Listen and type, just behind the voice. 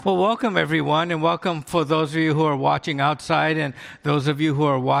Well, welcome everyone, and welcome for those of you who are watching outside and those of you who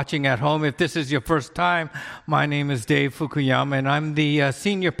are watching at home. If this is your first time, my name is Dave Fukuyama, and I'm the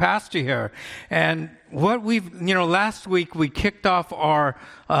senior pastor here. And last week we kicked off our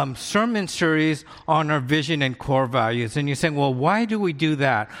sermon series on our vision and core values. And you're saying, well, why do we do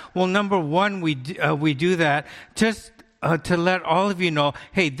that? Well, number one, we do that just to let all of you know,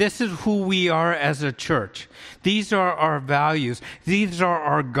 hey, this is who we are as a church. These are our values. These are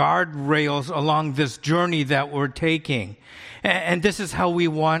our guardrails along this journey that we're taking. And this is how we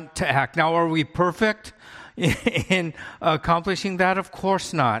want to act. Now, are we perfect in accomplishing that? Of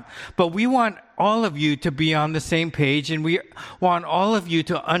course not. But we want all of you to be on the same page, and we want all of you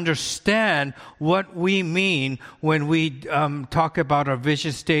to understand what we mean when we talk about our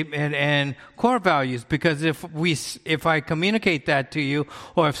vision statement and core values. Because if I communicate that to you,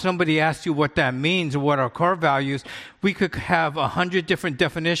 or if somebody asks you what that means or what our core values, we could have 100 different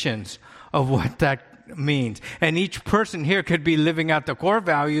definitions of what that means. And each person here could be living out the core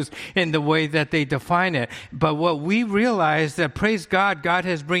values in the way that they define it. But what we realize that, praise God, God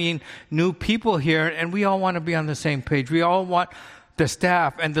is bringing new people here, and we all want to be on the same page. We all want the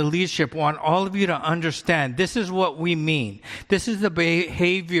staff and the leadership want all of you to understand this is what we mean. This is the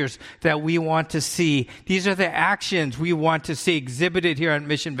behaviors that we want to see. These are the actions we want to see exhibited here at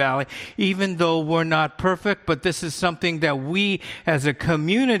Mission Valley, even though we're not perfect, but this is something that we as a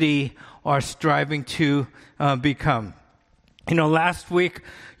community are striving to become. Last week,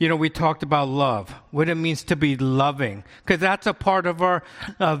 we talked about love, what it means to be loving, because that's a part of our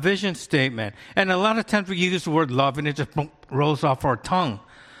vision statement. And a lot of times we use the word love and it just rolls off our tongue.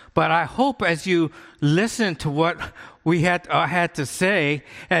 But I hope as you listen to what we had to say,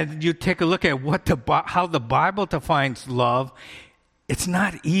 and you take a look at how the Bible defines love, it's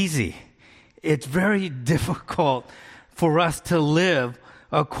not easy. It's very difficult for us to live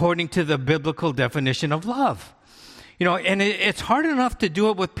according to the biblical definition of love. And it's hard enough to do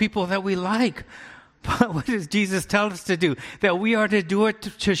it with people that we like. But what does Jesus tell us to do? That we are to do it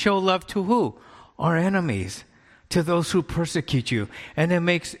to show love to who? Our enemies, to those who persecute you. And it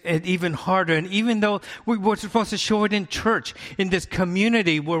makes it even harder. And even though we're supposed to show it in church, in this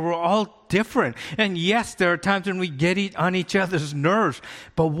community where we're all different. And yes, there are times when we get on each other's nerves.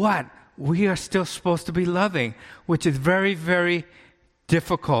 But what? We are still supposed to be loving, which is very, very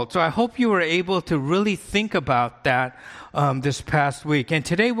difficult. So I hope you were able to really think about that this past week. And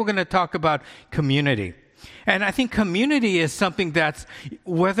today we're going to talk about community. And I think community is something that's,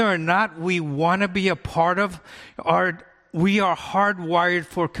 whether or not we want to be a part of, we are hardwired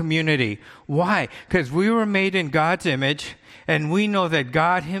for community. Why? Because we were made in God's image, and we know that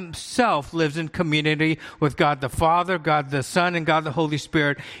God himself lives in community with God the Father, God the Son, and God the Holy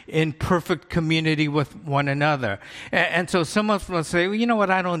Spirit in perfect community with one another. And so some of us will say, well, you know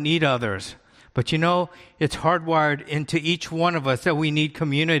what, I don't need others. But it's hardwired into each one of us that we need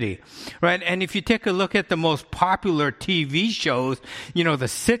community, right? And if you take a look at the most popular TV shows, the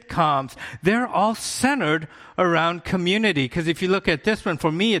sitcoms, they're all centered around community. Because if you look at this one,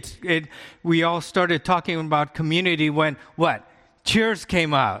 for me, we all started talking about community when what? Cheers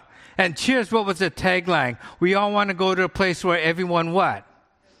came out. And Cheers, what was the tagline? We all want to go to a place where everyone what?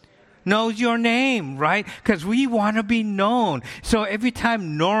 Knows your name, right? Because we want to be known. So every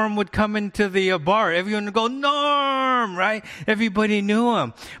time Norm would come into the bar, everyone would go, Norm, right? Everybody knew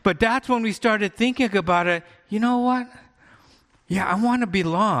him. But that's when we started thinking about it. You know what? Yeah, I want to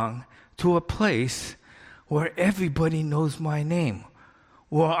belong to a place where everybody knows my name,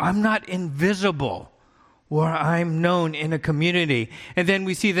 where I'm not invisible, where I'm known in a community. And then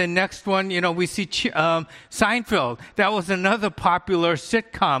we see the next one, we see Seinfeld. That was another popular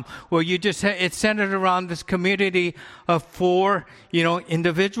sitcom where it's centered around this community of four,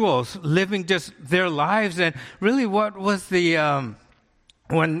 individuals living just their lives. And really what was when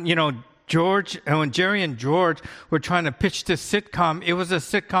Jerry and George were trying to pitch this sitcom, it was a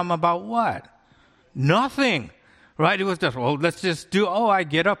sitcom about what? Nothing. Right? It was just, let's just I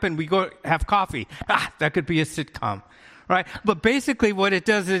get up and we go have coffee. That could be a sitcom. Right? But basically what it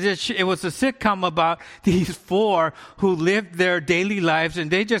does is it was a sitcom about these four who lived their daily lives,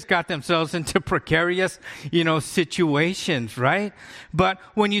 and they just got themselves into precarious, situations, right? But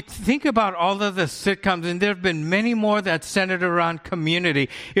when you think about all of the sitcoms, and there have been many more that centered around community,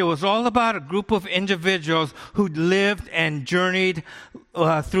 it was all about a group of individuals who lived and journeyed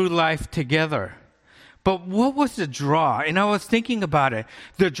through life together. But what was the draw? And I was thinking about it.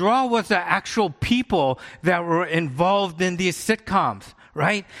 The draw was the actual people that were involved in these sitcoms,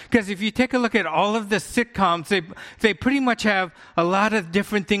 right? Because if you take a look at all of the sitcoms, they pretty much have a lot of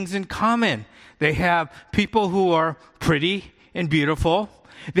different things in common. They have people who are pretty and beautiful.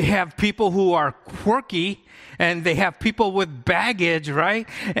 They have people who are quirky, and they have people with baggage, right?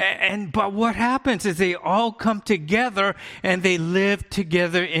 But what happens is they all come together and they live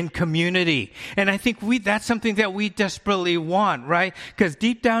together in community. And I think that's something that we desperately want, right? Because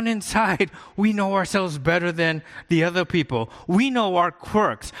deep down inside, we know ourselves better than the other people. We know our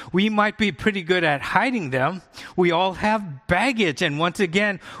quirks. We might be pretty good at hiding them. We all have baggage. And once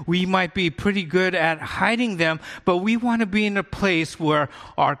again, we might be pretty good at hiding them, but we want to be in a place where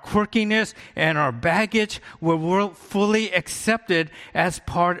our quirkiness and our baggage, where we're fully accepted as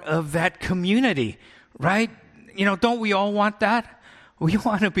part of that community, right? Don't we all want that? We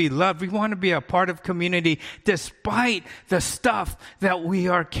want to be loved. We want to be a part of community despite the stuff that we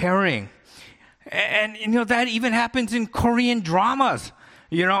are carrying. And that even happens in Korean dramas.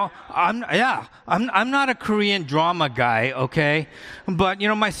 I'm not a Korean drama guy, okay? But,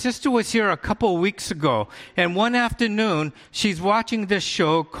 my sister was here a couple of weeks ago, and one afternoon, she's watching this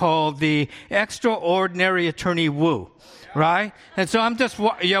show called The Extraordinary Attorney Woo, right? And so I'm just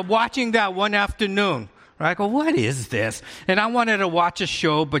watching that one afternoon. Right? I go, what is this? And I wanted to watch a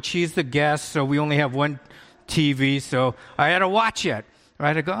show, but she's the guest, so we only have one TV, so I had to watch it.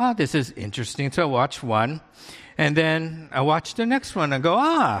 Right? I go, oh, this is interesting. So I watched one. And then I watched the next one and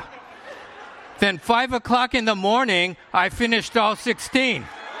go, Then 5 o'clock in the morning, I finished all 16,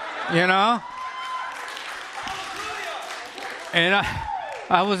 And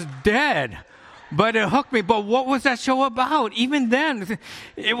I was dead. But it hooked me. But what was that show about? Even then,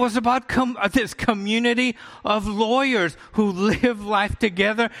 it was about this community of lawyers who live life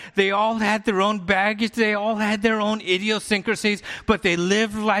together. They all had their own baggage. They all had their own idiosyncrasies, but they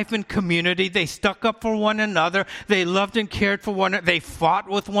lived life in community. They stuck up for one another. They loved and cared for one another. They fought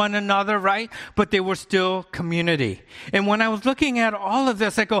with one another, right? But they were still community. And when I was looking at all of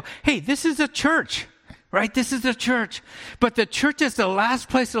this, I go, hey, this is a church. Right? This is the church. But the church is the last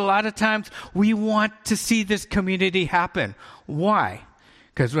place a lot of times we want to see this community happen. Why?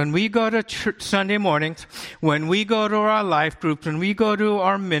 Because when we go to church Sunday mornings, when we go to our life groups, when we go to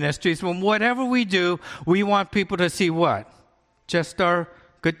our ministries, when whatever we do, we want people to see what? Just our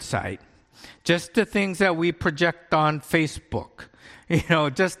good side. Just the things that we project on Facebook.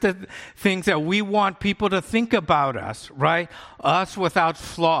 Just the things that we want people to think about us, right? Us without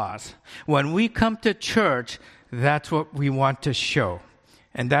flaws. When we come to church, that's what we want to show.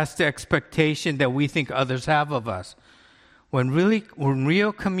 And that's the expectation that we think others have of us. When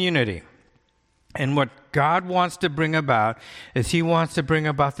real community, and what God wants to bring about is He wants to bring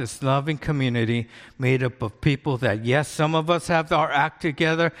about this loving community made up of people that, yes, some of us have our act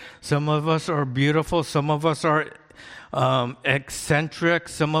together, some of us are beautiful, some of us are eccentric.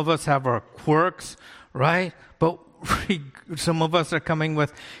 Some of us have our quirks, right? But some of us are coming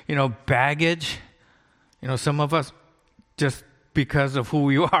with, baggage. Some of us, just because of who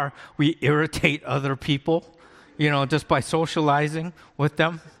we are, we irritate other people, just by socializing with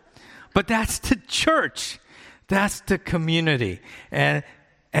them. But that's the church. That's the community. And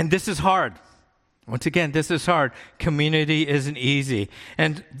this is hard. Once again, this is hard. Community isn't easy.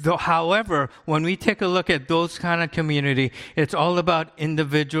 And however, when we take a look at those kind of community, it's all about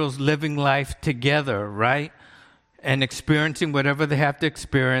individuals living life together, right? And experiencing whatever they have to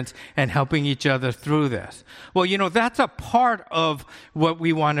experience and helping each other through this. Well, that's a part of what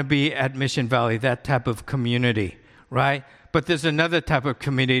we want to be at Mission Valley, that type of community, right? But there's another type of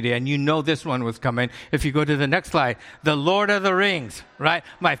community, and this one was coming. If you go to the next slide, The Lord of the Rings, right?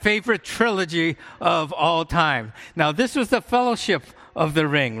 My favorite trilogy of all time. Now, this was the Fellowship of the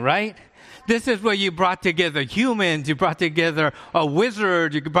Ring, right? This is where you brought together humans, you brought together a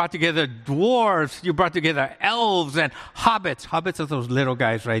wizard, you brought together dwarves, you brought together elves and hobbits. Hobbits are those little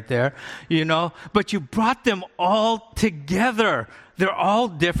guys right there, But you brought them all together. They're all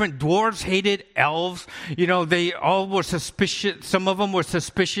different. Dwarves hated elves. They all were suspicious. Some of them were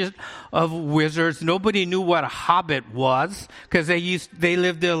suspicious of wizards. Nobody knew what a hobbit was because they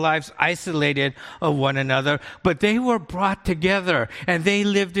lived their lives isolated of one another. But they were brought together and they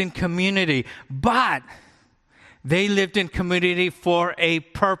lived in community. But they lived in community for a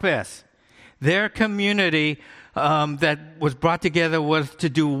purpose. Their community that was brought together was to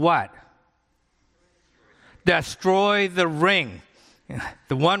do what? Destroy the ring.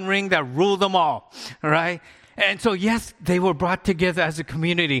 The one ring that ruled them all, right? And so, yes, they were brought together as a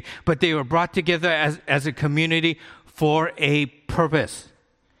community, but they were brought together as a community for a purpose.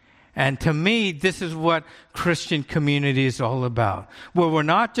 And to me, this is what Christian community is all about. Where we're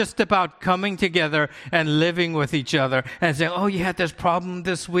not just about coming together and living with each other and saying, oh, you had this problem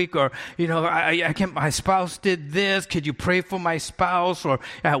this week, or, I can't, my spouse did this. Could you pray for my spouse? Or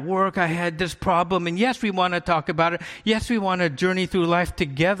at work, I had this problem. And yes, we want to talk about it. Yes, we want to journey through life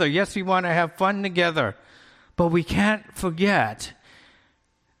together. Yes, we want to have fun together. But we can't forget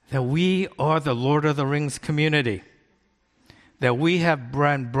that we are the Lord of the Rings community. That we have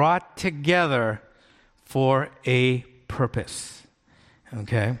been brought together for a purpose.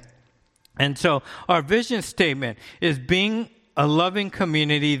 Okay? And so our vision statement is being a loving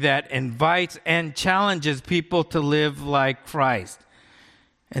community that invites and challenges people to live like Christ.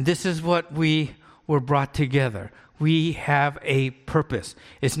 And this is what we were brought together. We have a purpose.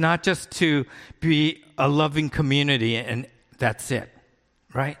 It's not just to be a loving community and that's it.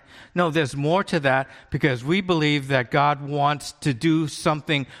 Right? No, there's more to that because we believe that God wants to do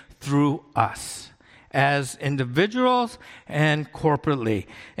something through us as individuals and corporately.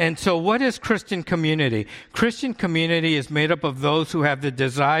 And so what is Christian community? Christian community is made up of those who have the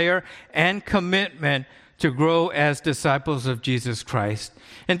desire and commitment to grow as disciples of Jesus Christ.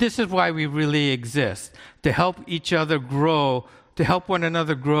 And this is why we really exist, to help each other grow, to help one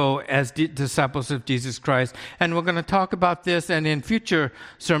another grow as disciples of Jesus Christ. And we're going to talk about this and in future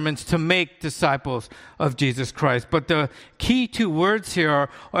sermons to make disciples of Jesus Christ. But the key two words here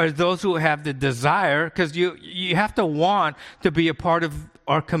are those who have the desire, because you have to want to be a part of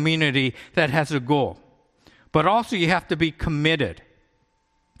our community that has a goal. But also you have to be committed,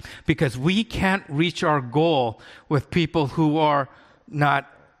 because we can't reach our goal with people who are not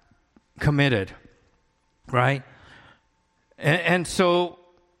committed, right? And so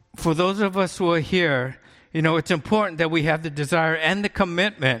for those of us who are here, it's important that we have the desire and the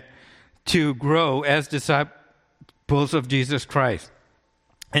commitment to grow as disciples of Jesus Christ.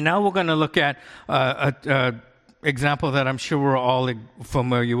 And now we're going to look at an example that I'm sure we're all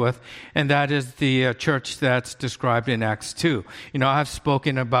familiar with, and that is the church that's described in Acts 2. I've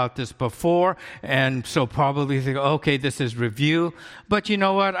spoken about this before, and so probably think, okay, this is review. But you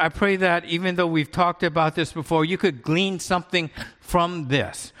know what? I pray that even though we've talked about this before, you could glean something from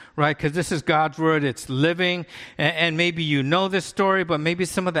this, right? Because this is God's word, it's living, and maybe you know this story, but maybe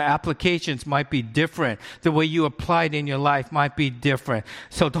some of the applications might be different. The way you apply it in your life might be different.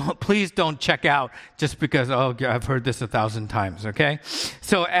 So please don't check out just because, I've heard this 1,000 times, okay?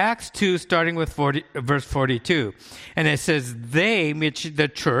 So Acts 2, starting with verse 42, and it says, they, the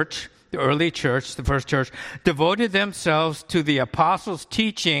church, the early church, the first church, devoted themselves to the apostles'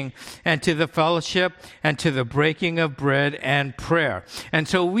 teaching and to the fellowship and to the breaking of bread and prayer. And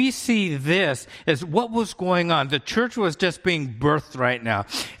so we see this as what was going on. The church was just being birthed right now.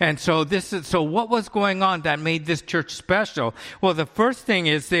 And so what was going on that made this church special? Well, the first thing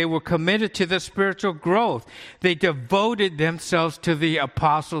is they were committed to the spiritual growth. They devoted themselves to the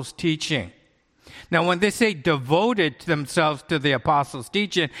apostles' teaching. Now, when they say devoted themselves to the apostles'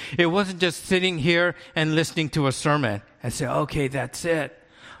 teaching, it wasn't just sitting here and listening to a sermon and say, okay, that's it.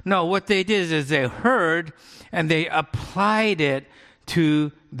 No, what they did is they heard and they applied it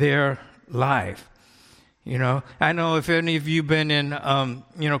to their life. I know if any of you been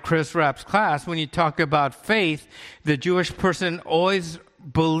in, Chris Rapp's class, when you talk about faith, the Jewish person always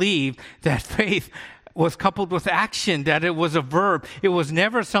believed that faith was coupled with action, that it was a verb. It was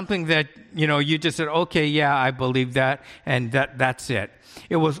never something that, you just said, okay, yeah, I believe that, and that's it.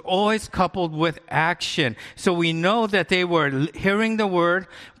 It was always coupled with action. So we know that they were hearing the word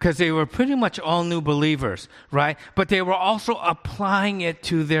because they were pretty much all new believers, right? But they were also applying it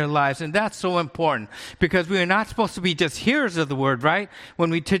to their lives. And that's so important because we are not supposed to be just hearers of the word, right?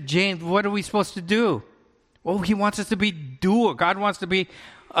 When we took James, what are we supposed to do? Well, he wants us to be doers. God wants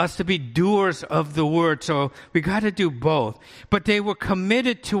us to be doers of the word. So we got to do both. But they were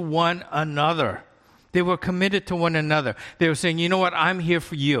committed to one another. They were committed to one another. They were saying, you know what? I'm here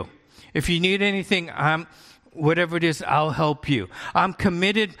for you. If you need anything, whatever it is, I'll help you. I'm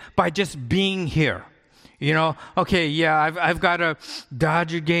committed by just being here. Okay, yeah, I've got a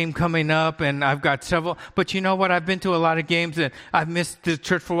Dodger game coming up and I've got several, but you know what? I've been to a lot of games and I've missed the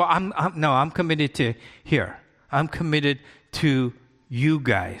church for a while. I'm committed to here. I'm committed to you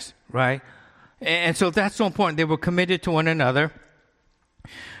guys, right? And so that's so important. They were committed to one another.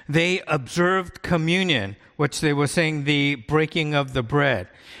 They observed communion, which they were saying the breaking of the bread.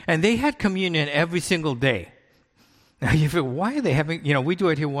 And they had communion every single day. Now you feel, why are they having, we do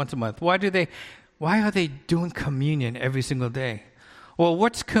it here once a month. Why are they doing communion every single day? Well,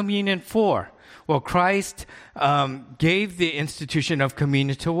 what's communion for? Well, Christ gave the institution of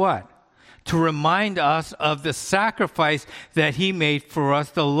communion to what? to remind us of the sacrifice that he made for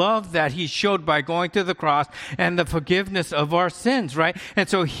us, the love that he showed by going to the cross, and the forgiveness of our sins, right? And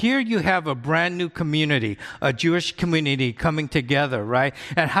so here you have a brand new community, a Jewish community coming together, right?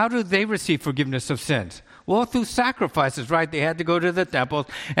 And how do they receive forgiveness of sins? Well, through sacrifices, right? They had to go to the temple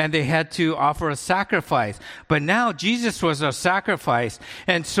and they had to offer a sacrifice. But now Jesus was our sacrifice.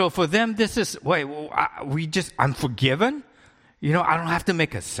 And so for them, this is, I'm forgiven? I don't have to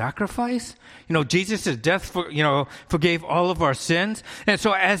make a sacrifice. Jesus' death, forgave all of our sins. And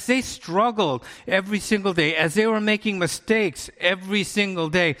so as they struggled every single day, as they were making mistakes every single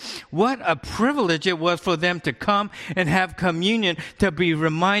day, what a privilege it was for them to come and have communion, to be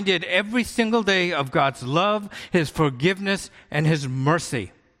reminded every single day of God's love, his forgiveness, and his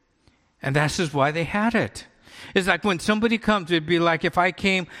mercy. And that's just why they had it. It's like when somebody comes, it'd be like if I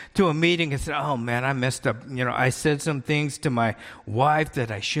came to a meeting and said, oh man, I messed up. I said some things to my wife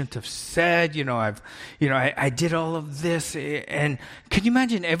that I shouldn't have said. I did all of this. And can you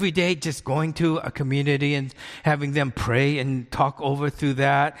imagine every day just going to a community and having them pray and talk over through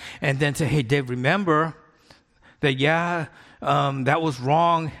that and then say, hey, Dave, remember that, that was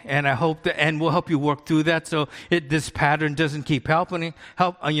wrong, and I hope that, and we'll help you work through that so this pattern doesn't keep happening.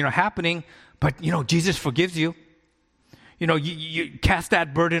 But, Jesus forgives you. You cast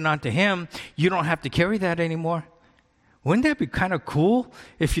that burden onto him. You don't have to carry that anymore. Wouldn't that be kind of cool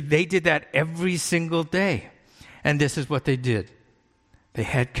if they did that every single day? And this is what they did. They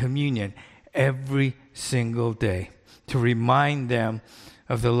had communion every single day to remind them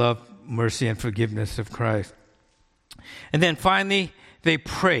of the love, mercy, and forgiveness of Christ. And then finally, they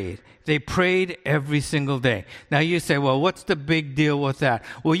prayed. They prayed every single day. Now you say, well, what's the big deal with that?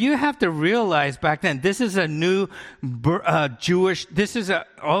 Well, you have to realize back then, this is a new Jewish,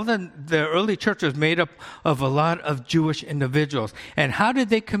 all the early church was made up of a lot of Jewish individuals. And how did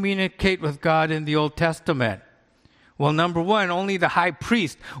they communicate with God in the Old Testament? Well, number one, only the high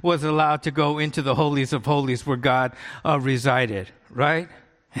priest was allowed to go into the holies of holies where God resided, right?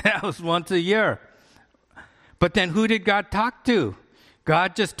 That was once a year. But then who did God talk to?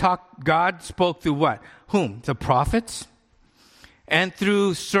 God spoke through what? Whom? The prophets? And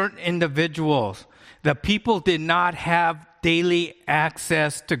through certain individuals. The people did not have daily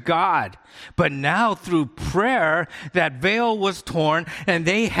access to God. But now through prayer, that veil was torn and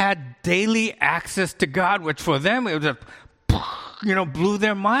they had daily access to God, which for them, it was blew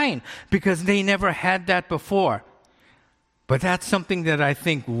their mind because they never had that before. But that's something that I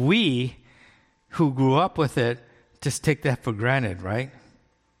think we who grew up with it just take that for granted, right?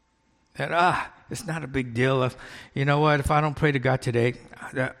 That, it's not a big deal. If I don't pray to God today,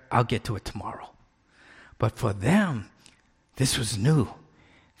 I'll get to it tomorrow. But for them, this was new.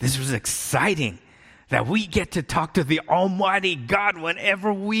 This was exciting that we get to talk to the Almighty God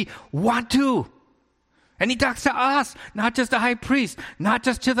whenever we want to. And he talks to us, not just the high priest, not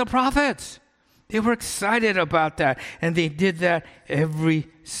just to the prophets. They were excited about that, and they did that every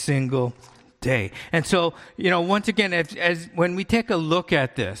single day. And so, once again, as when we take a look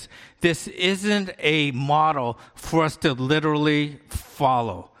at this isn't a model for us to literally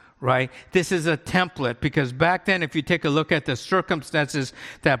follow, right? This is a template, because back then, if you take a look at the circumstances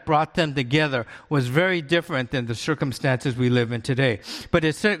that brought them together, was very different than the circumstances we live in today. But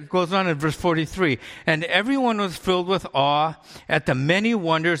it goes on in verse 43, and everyone was filled with awe at the many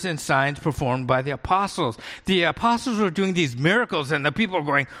wonders and signs performed by the apostles. The apostles were doing these miracles, and the people were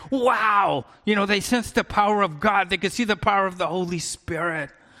going, wow! They sensed the power of God. They could see the power of the Holy Spirit.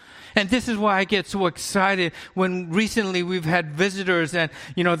 And this is why I get so excited when recently we've had visitors and,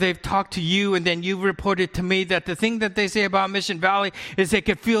 they've talked to you and then you reported to me that the thing that they say about Mission Valley is they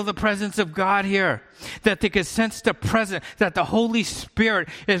could feel the presence of God here, that they could sense the presence, that the Holy Spirit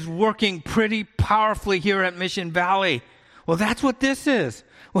is working pretty powerfully here at Mission Valley. Well, that's what this is.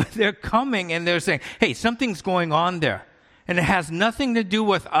 Well, they're coming and they're saying, hey, something's going on there. And it has nothing to do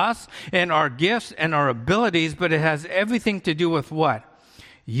with us and our gifts and our abilities, but it has everything to do with what?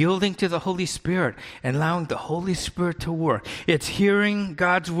 Yielding to the Holy Spirit and allowing the Holy Spirit to work. It's hearing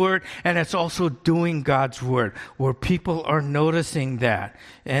God's word, and it's also doing God's word, where people are noticing that.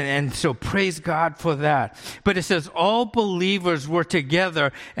 And so praise God for that. But it says all believers were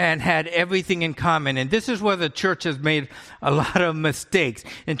together and had everything in common. And this is where the church has made a lot of mistakes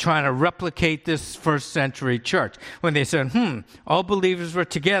in trying to replicate this first century church. When they said, all believers were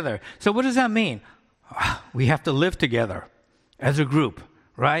together. So what does that mean? We have to live together as a group.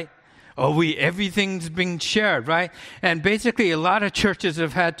 Right? Everything's being shared, right? And basically, a lot of churches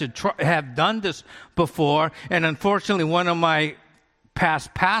have had to have done this before. And unfortunately, one of my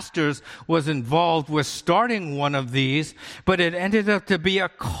past pastors was involved with starting one of these, but it ended up to be a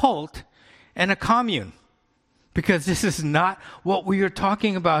cult and a commune. Because this is not what we are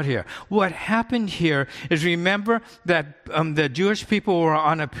talking about here. What happened here is, remember that the Jewish people were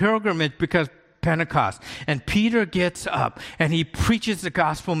on a pilgrimage because Pentecost. And Peter gets up and he preaches the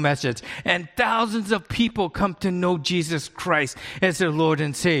gospel message. And thousands of people come to know Jesus Christ as their Lord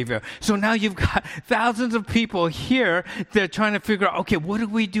and Savior. So now you've got thousands of people here. They're trying to figure out, okay, what do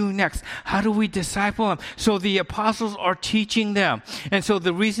we do next? How do we disciple them? So the apostles are teaching them. And so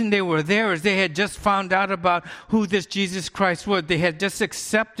the reason they were there is they had just found out about who this Jesus Christ was. They had just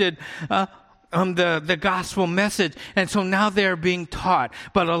accepted the gospel message. And so now they're being taught.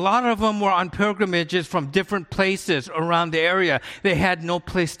 But a lot of them were on pilgrimages from different places around the area. They had no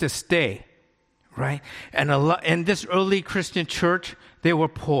place to stay, right? And in this early Christian church, they were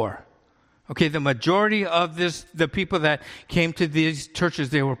poor. Okay, the majority of the people that came to these churches,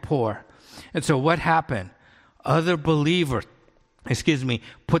 they were poor. And so what happened? Other believers,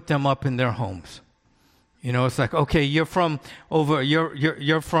 put them up in their homes. You know, it's like, okay, you're from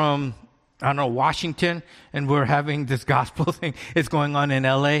I don't know, Washington, and we're having this gospel thing. It's going on in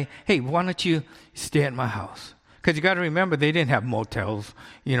LA. Hey, why don't you stay at my house? Because you got to remember, they didn't have motels,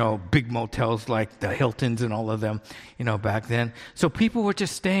 big motels like the Hiltons and all of them, back then. So people were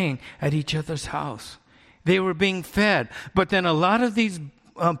just staying at each other's house. They were being fed. But then a lot of these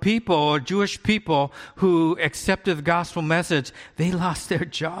people, or Jewish people who accepted the gospel message, they lost their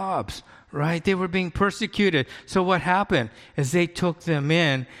jobs. Right? They were being persecuted. So what happened is they took them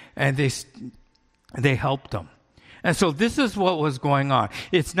in and they helped them. And so this is what was going on.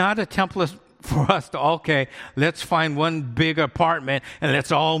 It's not a template for us to, okay, let's find one big apartment and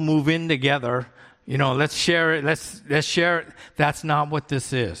let's all move in together. Let's share it. Let's share it. That's not what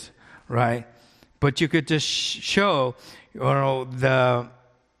this is, right? But you could just show, what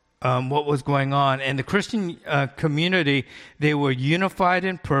was going on. And the Christian community, they were unified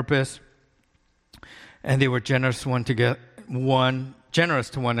in purpose. And they were generous to one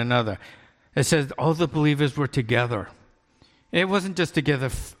another. It says all the believers were together. It wasn't just together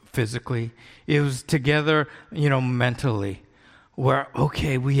physically. It was together, mentally. Where,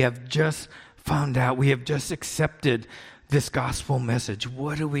 okay, we have just found out, we have just accepted this gospel message.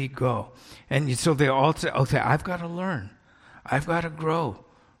 Where do we go? And so they all say, okay, I've got to learn. I've got to grow,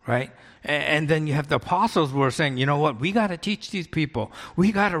 right? And then you have the apostles who are saying, you know what, we got to teach these people.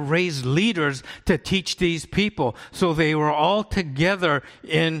 We got to raise leaders to teach these people. So they were all together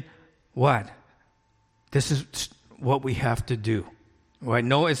in what? This is what we have to do. Right?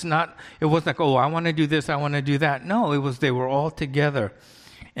 No, it wasn't like, oh, I want to do this, I want to do that. No, they were all together.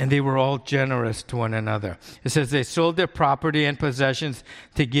 And they were all generous to one another. It says they sold their property and possessions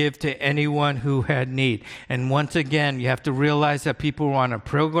to give to anyone who had need. And once again, you have to realize that people were on a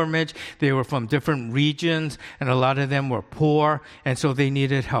pilgrimage. They were from different regions, and a lot of them were poor, and so they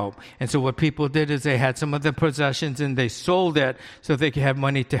needed help. And so what people did is they had some of the possessions, and they sold it so they could have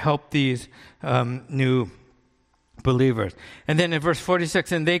money to help these new believers. And then in verse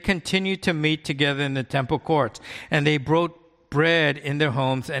 46, and they continued to meet together in the temple courts, and they broke bread in their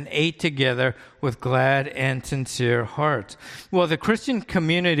homes and ate together with glad and sincere hearts. Well, the Christian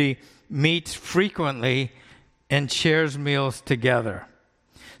community meets frequently and shares meals together.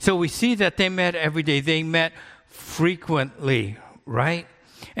 So we see that they met every day. They met frequently, right?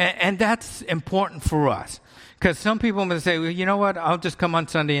 And that's important for us. Because some people may say, well, you know what, I'll just come on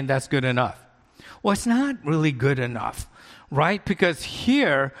Sunday and that's good enough. Well, it's not really good enough, right? Because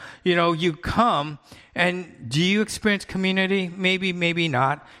here, you come, and do you experience community? Maybe, maybe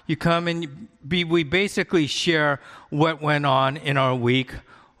not. You come and we basically share what went on in our week,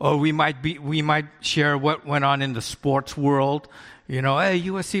 or we might share what went on in the sports world. Hey,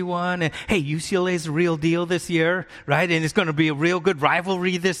 USC won, and hey, UCLA is the real deal this year, right? And it's going to be a real good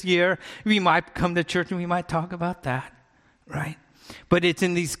rivalry this year. We might come to church and we might talk about that, right? But it's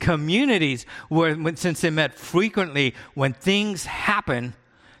in these communities where, since they met frequently, when things happen,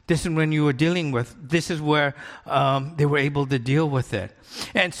 this is when you were dealing with, this is where they were able to deal with it.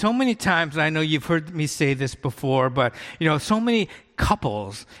 And so many times, I know you've heard me say this before, but, so many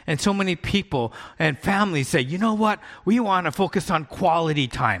couples and so many people and families say, you know what, we want to focus on quality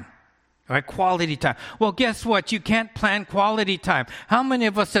time. Right, quality time. Well, guess what? You can't plan quality time. How many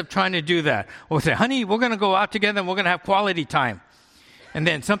of us have tried to do that? We'll say, honey, we're going to go out together and we're going to have quality time. And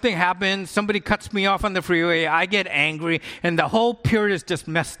then something happens, somebody cuts me off on the freeway, I get angry, and the whole period is just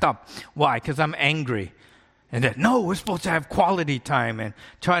messed up. Why? Because I'm angry. And then, no, we're supposed to have quality time, and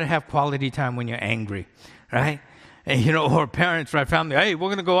try to have quality time when you're angry, right? And, or parents, right, family, hey, we're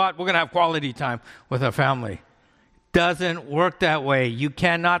going to go out, we're going to have quality time with our family. Doesn't work that way. You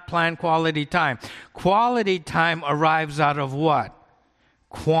cannot plan quality time. Quality time arrives out of what?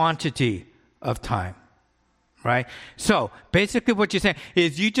 Quantity, of time. Right? So basically what you're saying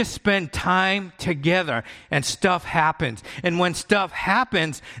is you just spend time together and stuff happens. And when stuff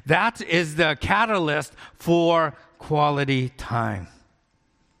happens, that is the catalyst for quality time.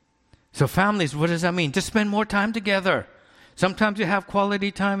 So families, what does that mean? Just spend more time together. Sometimes you have quality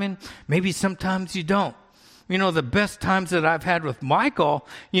time and maybe sometimes you don't. The best times that I've had with Michael,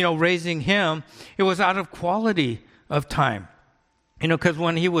 raising him, it was out of quality of time. Because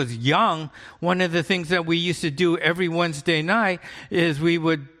when he was young, one of the things that we used to do every Wednesday night is we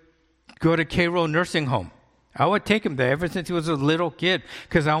would go to Cairo Nursing Home. I would take him there ever since he was a little kid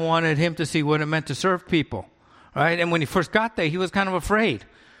because I wanted him to see what it meant to serve people, right? And when he first got there, he was kind of afraid,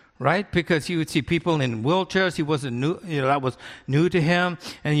 right? Because he would see people in wheelchairs. He wasn't new, that was new to him.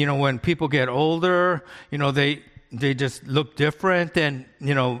 And, when people get older, they just look different than,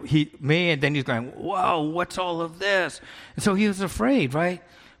 and then he's going, whoa, what's all of this? And so he was afraid, right?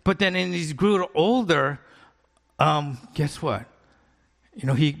 But then as he grew older, guess what?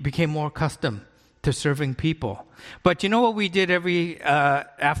 He became more accustomed to serving people. But you know what we did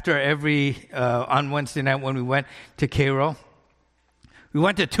on Wednesday night when we went to Cairo? We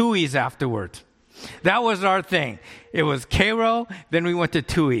went to Tui's afterwards. That was our thing. It was Cairo, then we went to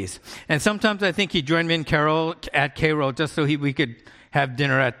Tui's. And sometimes I think he joined me at Cairo just so we could have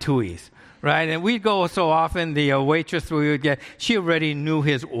dinner at Tui's, right? And we'd go so often, the waitress we would get, she already knew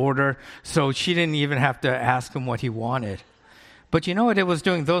his order, so she didn't even have to ask him what he wanted. But you know what? It was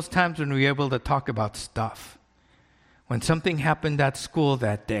during those times when we were able to talk about stuff. When something happened at school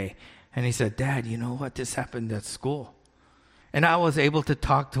that day, and he said, Dad, you know what? This happened at school. And I was able to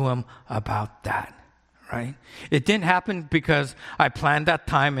talk to him about that, right? It didn't happen because I planned that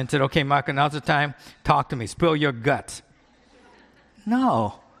time and said, okay, Michael, now's the time. Talk to me. Spill your guts.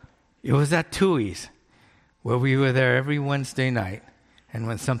 No. It was at Tui's where we were there every Wednesday night. And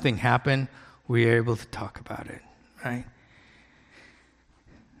when something happened, we were able to talk about it, right?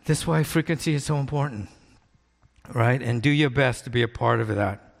 That's why frequency is so important, right? And do your best to be a part of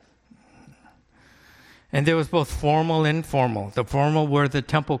that. And there was both formal and informal. The formal were the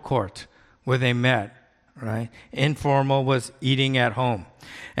temple court where they met, right? Informal was eating at home.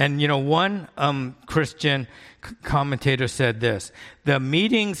 And, one Christian commentator said this: the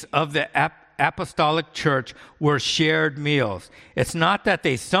meetings of the apostolic church were shared meals. It's not that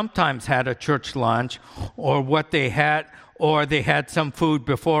they sometimes had a church lunch or they had some food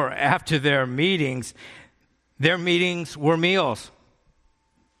before or after their meetings. Their meetings were meals.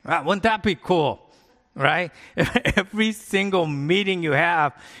 Wouldn't that be cool? Right? Every single meeting you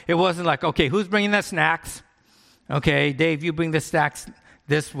have, it wasn't like, okay, who's bringing the snacks? Okay, Dave, you bring the snacks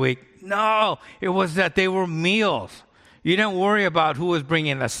this week. No, it was that they were meals. You didn't worry about who was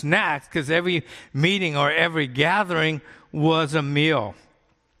bringing the snacks because every meeting or every gathering was a meal.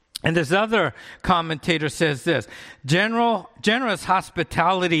 And this other commentator says this: generous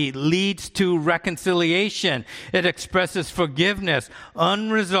hospitality leads to reconciliation. It expresses forgiveness.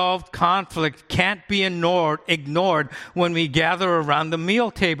 Unresolved conflict can't be ignored when we gather around the meal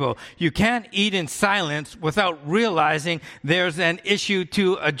table. You can't eat in silence without realizing there's an issue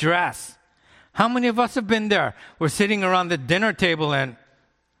to address. How many of us have been there? We're sitting around the dinner table and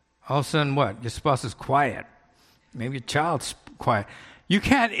all of a sudden what? Your spouse is quiet. Maybe your child's quiet. You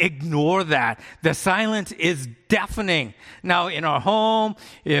can't ignore that. The silence is deafening. Now, in our home,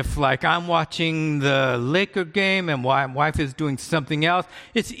 if I'm watching the Laker game and my wife is doing something else,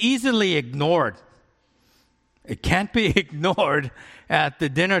 it's easily ignored. It can't be ignored at the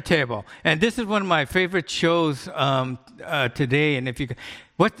dinner table. And this is one of my favorite shows today. And do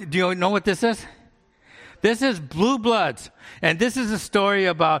you know what this is? This is Blue Bloods, and this is a story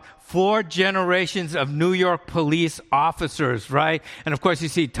about 4 generations of New York police officers, right? And of course, you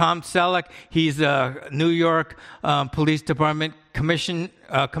see Tom Selleck. He's a New York Police Department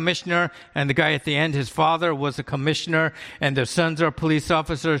commissioner, and the guy at the end, his father was a commissioner, and their sons are police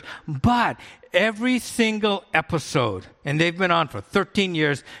officers. But every single episode, and they've been on for 13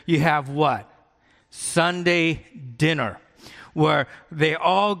 years, you have what? Sunday dinner, where they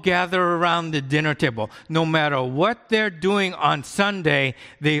all gather around the dinner table. No matter what they're doing on Sunday,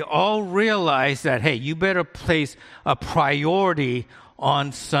 they all realize that, hey, you better place a priority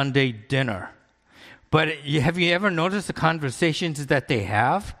on Sunday dinner. But have you ever noticed the conversations that they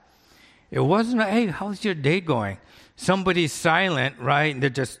have? It wasn't, hey, how's your day going? Somebody's silent, right? And they're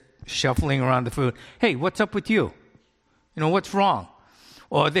just shuffling around the food. Hey, what's up with you? What's wrong?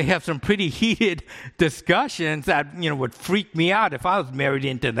 or they have some pretty heated discussions that, would freak me out if I was married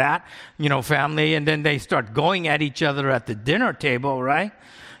into that, family. And then they start going at each other at the dinner table, right?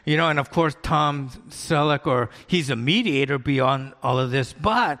 And of course, Tom Selleck, he's a mediator beyond all of this.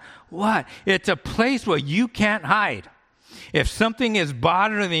 But what? It's a place where you can't hide. If something is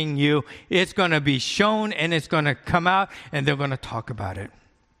bothering you, it's going to be shown and it's going to come out and they're going to talk about it.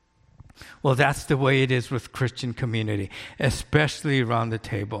 Well, that's the way it is with Christian community, especially around the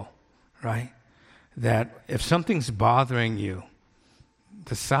table, right? That if something's bothering you,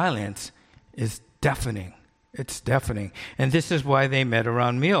 the silence is deafening. It's deafening. And this is why they met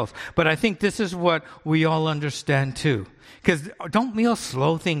around meals. But I think this is what we all understand too. Because don't meals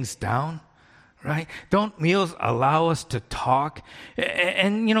slow things down? Right? Don't meals allow us to talk?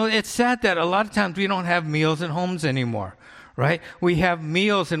 And, it's sad that a lot of times we don't have meals in homes anymore. Right? We have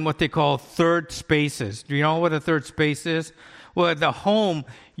meals in what they call third spaces. Do you know what a third space is? Well, the home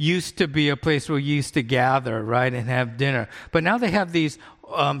used to be a place where you used to gather, right, and have dinner. But now they have these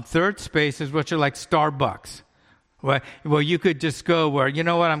third spaces, which are like Starbucks. Right? Well, you could just go where,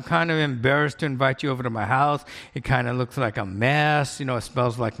 I'm kind of embarrassed to invite you over to my house. It kind of looks like a mess. It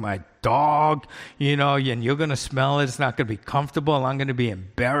smells like my dog, and you're going to smell it. It's not going to be comfortable. I'm going to be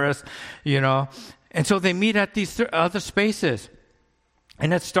embarrassed, And so they meet at these other spaces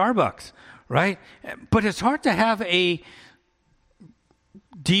and at Starbucks, right? But it's hard to have a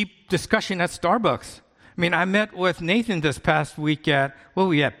deep discussion at Starbucks. I mean, I met with Nathan this past week at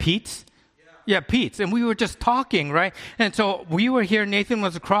Pete's? Yeah, Pete's. And we were just talking, right? And so we were here, Nathan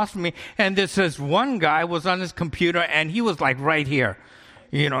was across from me, and this one guy was on his computer, and he was like right here.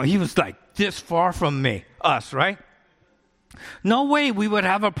 He was like this far from us, right? No way we would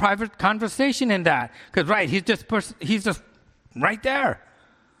have a private conversation in that. Because, right, he's just right there.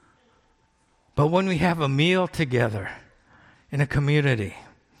 But when we have a meal together in a community,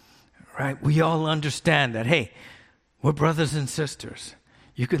 right, we all understand that, hey, we're brothers and sisters.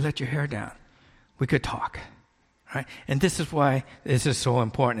 You could let your hair down. We could talk, right? And this is why this is so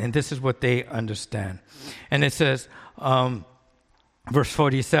important. And this is what they understand. And it says, verse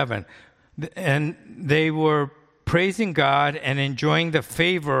 47, and they were praising God and enjoying the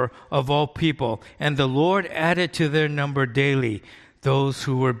favor of all people. And the Lord added to their number daily those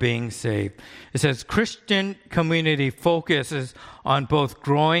who were being saved. It says Christian community focuses on both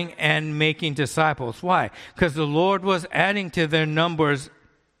growing and making disciples. Why? Because the Lord was adding to their numbers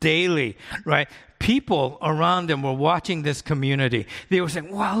daily, right? People around them were watching this community. They were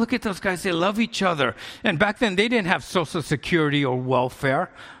saying, wow, look at those guys. They love each other. And back then, they didn't have Social Security or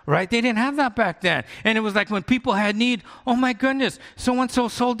welfare, right? They didn't have that back then. And it was like when people had need, oh my goodness, so-and-so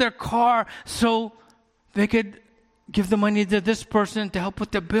sold their car so they could give the money to this person to help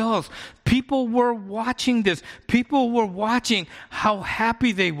with the bills. People were watching this. People were watching how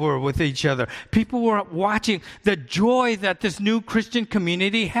happy they were with each other. People were watching the joy that this new Christian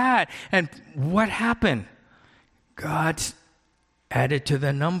community had. And what happened? God added to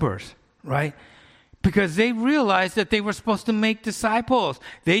the numbers, right? Because they realized that they were supposed to make disciples.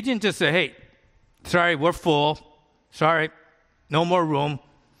 They didn't just say, hey, sorry, we're full. Sorry, no more room.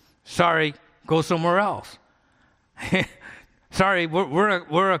 Sorry, go somewhere else. Sorry,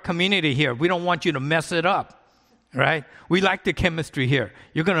 we're a community here. We don't want you to mess it up, right? We like the chemistry here.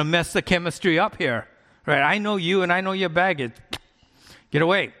 You're going to mess the chemistry up here, right? I know you and I know your baggage. Get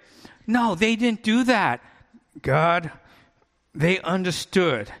away. No, they didn't do that. God, they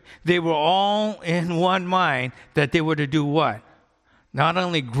understood. They were all in one mind that they were to do what? Not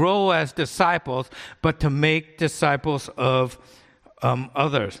only grow as disciples, but to make disciples of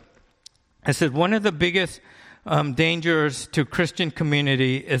others. I said one of the biggest dangers to Christian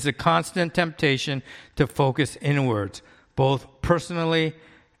community is a constant temptation to focus inwards, both personally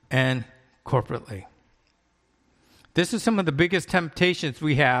and corporately. This is some of the biggest temptations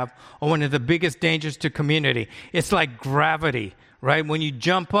we have, or one of the biggest dangers to community. It's like gravity, right? When you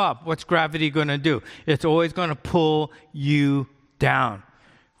jump up, what's gravity going to do? It's always going to pull you down.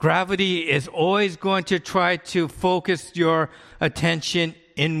 Gravity is always going to try to focus your attention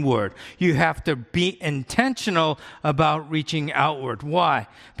inward. You have to be intentional about reaching outward. Why?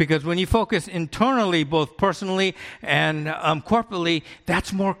 Because when you focus internally, both personally and corporately,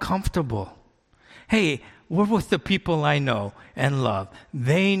 that's more comfortable. Hey, we're with the people I know and love.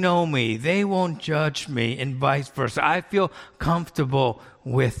 They know me. They won't judge me, and vice versa. I feel comfortable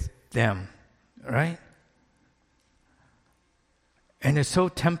with them, right? And it's so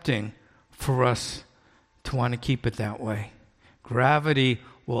tempting for us to want to keep it that way. Gravity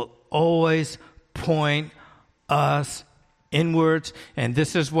will always point us inwards, and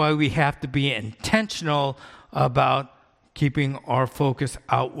this is why we have to be intentional about keeping our focus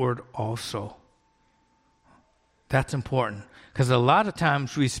outward also. That's important, because a lot of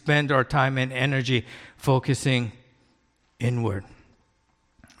times we spend our time and energy focusing inward,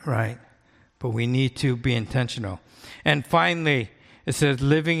 right? But we need to be intentional. And finally, it says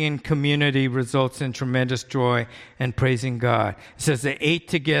living in community results in tremendous joy and praising God. It says they ate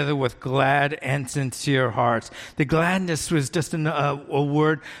together with glad and sincere hearts. The gladness was just a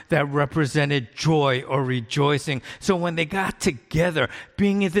word that represented joy or rejoicing. So when they got together,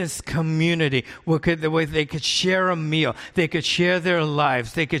 being in this community, where they could share a meal, they could share their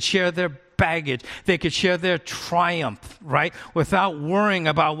lives, they could share their baggage, they could share their triumph, right? Without worrying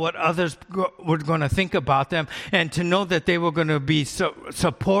about what others were going to think about them, and to know that they were going to be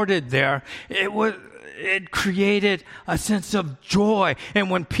supported there, it created a sense of joy.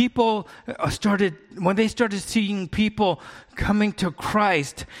 And when they started seeing people coming to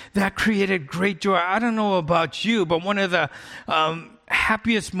Christ, that created great joy. I don't know about you, but one of the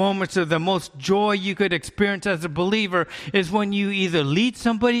happiest moments of the most joy you could experience as a believer is when you either lead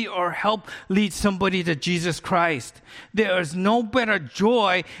somebody or help lead somebody to Jesus Christ. There is no better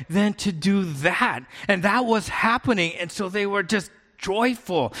joy than to do that. And that was happening. And so they were just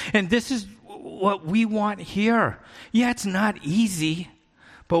joyful. And this is what we want here. Yeah, it's not easy,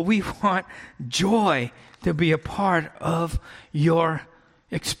 but we want joy to be a part of your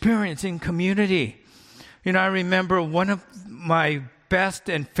experience in community. You know, I remember one of my best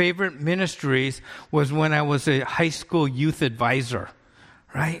and favorite ministries was when I was a high school youth advisor,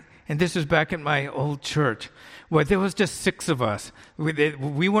 right? And this was back at my old church, where there was just 6 of us.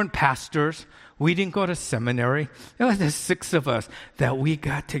 We weren't pastors. We didn't go to seminary. There was just 6 of us that we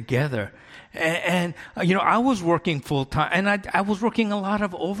got together. And you know, I was working full-time, and I was working a lot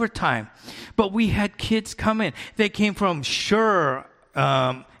of overtime. But we had kids come in. They came from Schur,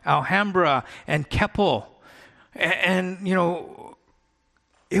 Alhambra, and Keppel. And you know,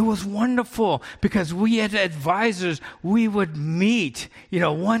 it was wonderful, because we had advisors. We would meet,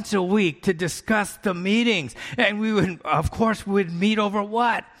 once a week to discuss the meetings. And we'd meet over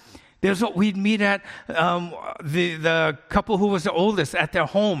what? We'd meet at the couple who was the oldest at their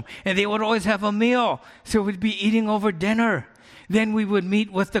home, and they would always have a meal. So we'd be eating over dinner. Then we would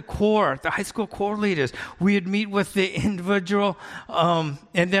meet with the core, the high school core leaders. We'd meet with the individual, and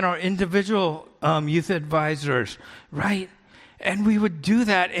then our individual youth advisors, right? And we would do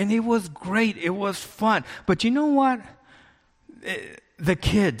that, and it was great. It was fun. But you know what? The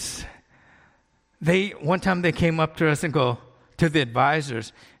kids, one time they came up to us and to the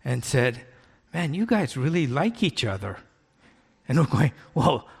advisors and said, "Man, you guys really like each other." And we're going,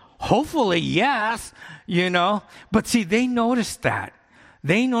 "Well, hopefully, yes, But see, they noticed that.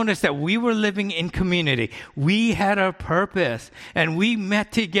 They noticed that we were living in community. We had a purpose, and we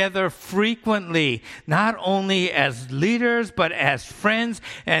met together frequently, not only as leaders, but as friends,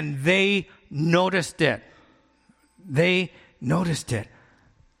 and they noticed it. They noticed it.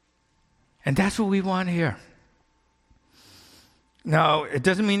 And that's what we want here. Now, it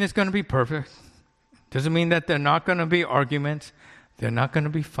doesn't mean it's going to be perfect. It doesn't mean that there are not going to be arguments. There are not going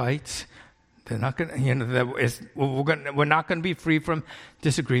to be fights. They're not going to, we're not going to be free from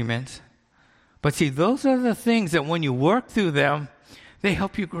disagreements. But see, those are the things that when you work through them, they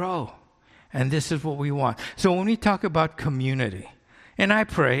help you grow. And this is what we want. So when we talk about community, and I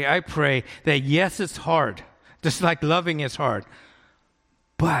pray that yes, it's hard, just like loving is hard,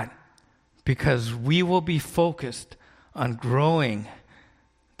 but because we will be focused on growing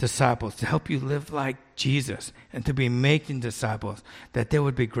disciples to help you live like Jesus and to be making disciples, that there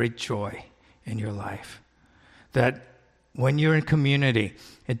would be great joy in your life. That when you're in community,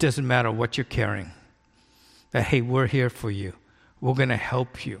 it doesn't matter what you're carrying. That, hey, we're here for you. We're going to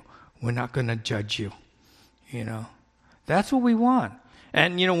help you. We're not going to judge you. That's what we want.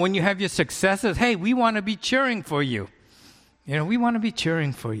 And, when you have your successes, hey, we want to be cheering for you. We want to be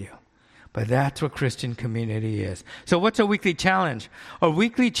cheering for you. But that's what Christian community is. So what's a weekly challenge? A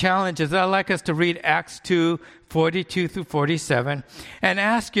weekly challenge is I'd like us to read Acts 2, 42 through 47, and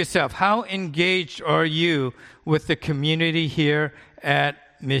ask yourself, how engaged are you with the community here at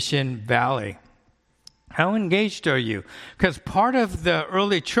Mission Valley? How engaged are you? Because part of the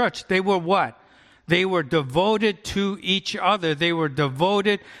early church, they were what? They were devoted to each other. They were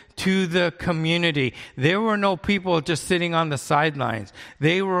devoted to the community. There were no people just sitting on the sidelines.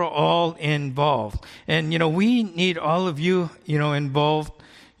 They were all involved. And, we need all of you, involved,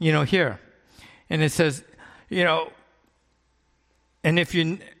 here. And it says, and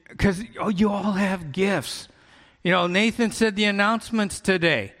because you all have gifts. Nathan said the announcements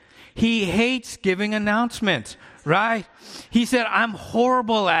today. He hates giving announcements, right? He said, I'm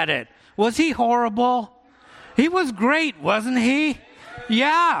horrible at it. Was he horrible? He was great, wasn't he?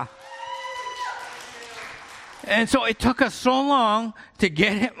 Yeah. And so it took us so long to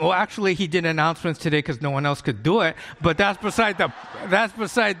get him. Well, actually, he did announcements today because no one else could do it. But that's beside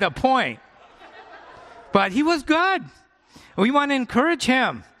the point. But he was good. We want to encourage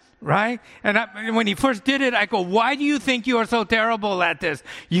him, right? And when he first did it, I go, "Why do you think you are so terrible at this?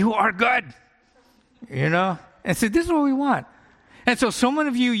 You are good." And so this is what we want. And so some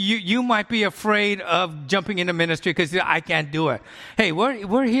of you might be afraid of jumping into ministry because I can't do it. Hey,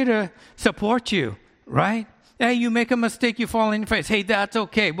 we're here to support you, right? Hey, you make a mistake, you fall in your face. Hey, that's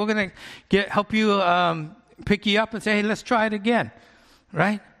okay. We're going to help you pick you up and say, hey, let's try it again,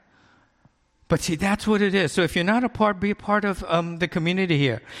 right? But see, that's what it is. So if you're not a part, be a part of the community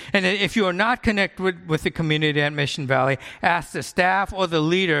here. And if you are not connected with the community at Mission Valley, ask the staff or the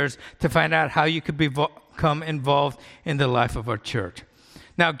leaders to find out how you could become involved in the life of our church.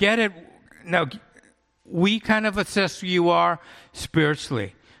 Now, get it. Now, we kind of assess who you are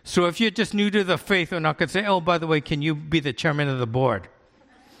spiritually. So if you're just new to the faith, we're not going to say, oh, by the way, can you be the chairman of the board?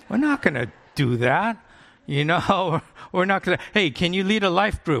 We're not going to do that. We're not going to, hey, can you lead a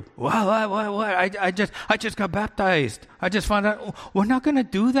life group? Well, I just got baptized. I just found out. We're not going to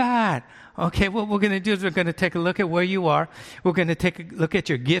do that. Okay, what we're going to do is we're going to take a look at where you are. We're going to take a look at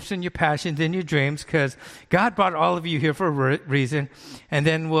your gifts and your passions and your dreams because God brought all of you here for a reason. And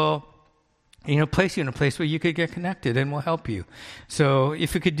then we'll place you in a place where you could get connected and we'll help you. So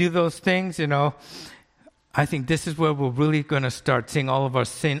if we could do those things, I think this is where we're really going to start seeing all of our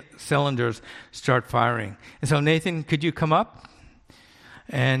cylinders start firing. And so Nathan, could you come up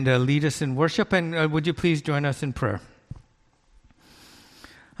and lead us in worship? And would you please join us in prayer?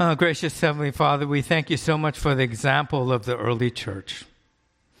 Gracious Heavenly Father, we thank you so much for the example of the early church.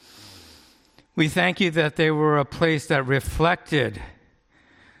 We thank you that they were a place that reflected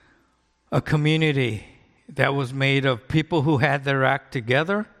a community that was made of people who had their act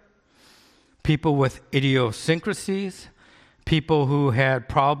together, people with idiosyncrasies, people who had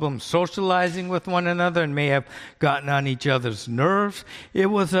problems socializing with one another and may have gotten on each other's nerves. It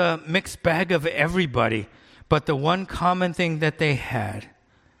was a mixed bag of everybody, but the one common thing that they had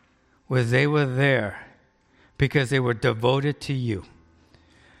was they were there because they were devoted to you.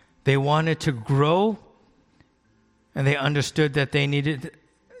 They wanted to grow, and they understood that they needed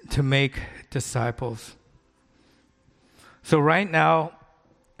to make disciples. So right now,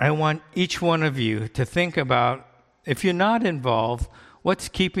 I want each one of you to think about, if you're not involved, what's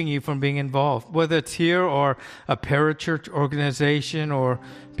keeping you from being involved? Whether it's here or a parachurch organization or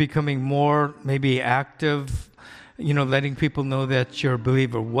becoming more maybe active, letting people know that you're a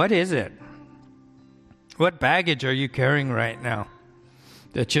believer. What is it? What baggage are you carrying right now?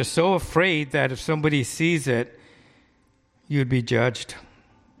 That you're so afraid that if somebody sees it, you'd be judged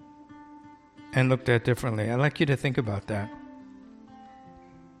and looked at differently. I'd like you to think about that.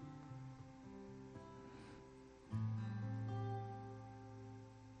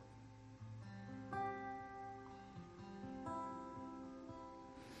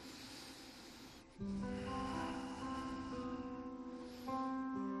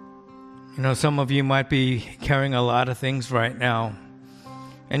 Some of you might be carrying a lot of things right now,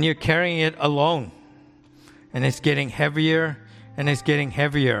 and you're carrying it alone, and it's getting heavier, and it's getting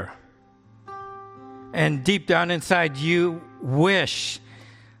heavier. And deep down inside, you wish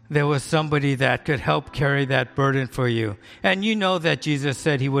there was somebody that could help carry that burden for you. And you know that Jesus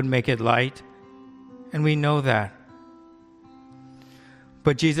said he would make it light, and we know that.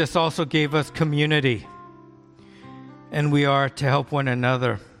 But Jesus also gave us community, and we are to help one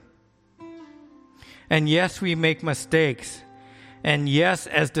another. And yes, we make mistakes. And yes,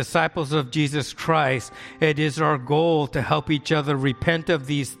 as disciples of Jesus Christ, it is our goal to help each other repent of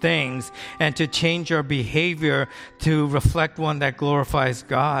these things and to change our behavior to reflect one that glorifies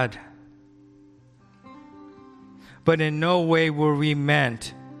God. But in no way were we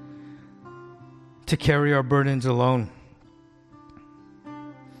meant to carry our burdens alone.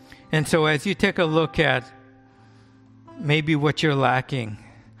 And so as you take a look at maybe what you're lacking,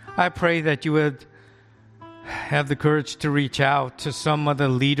 I pray that you would have the courage to reach out to some of the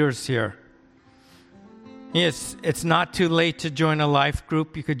leaders here. Yes, it's not too late to join a life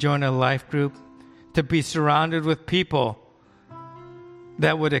group. You could join a life group to be surrounded with people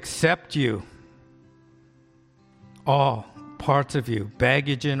that would accept you, all parts of you,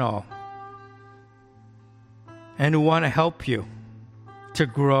 baggage and all, and who want to help you to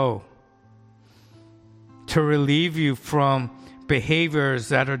grow, to relieve you from behaviors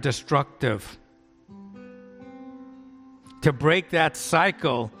that are destructive, to break that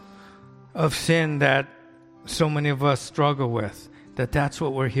cycle of sin that so many of us struggle with, that's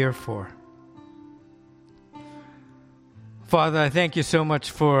what we're here for. Father, I thank you so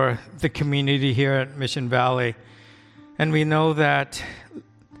much for the community here at Mission Valley. And we know that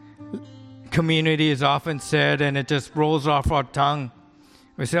community is often said and it just rolls off our tongue.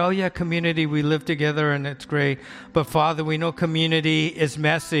 We say, oh yeah, community, we live together and it's great. But Father, we know community is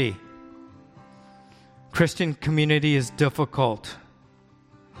messy. Christian community is difficult,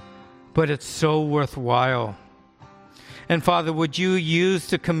 but it's so worthwhile. And Father, would you use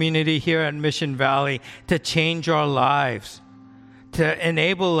the community here at Mission Valley to change our lives, to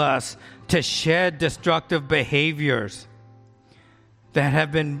enable us to shed destructive behaviors that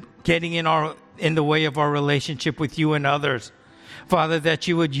have been getting in the way of our relationship with you and others. Father, that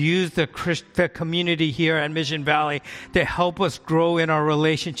you would use the community here at Mission Valley to help us grow in our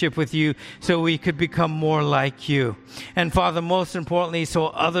relationship with you so we could become more like you. And Father, most importantly, so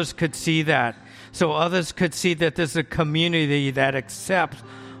others could see that. So others could see that there's a community that accepts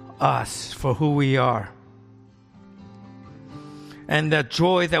us for who we are. And the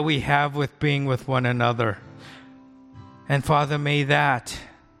joy that we have with being with one another. And Father, may that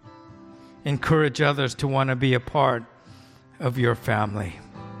encourage others to want to be a part of your family.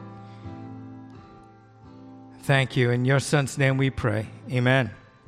 Thank you. In your Son's name we pray. Amen.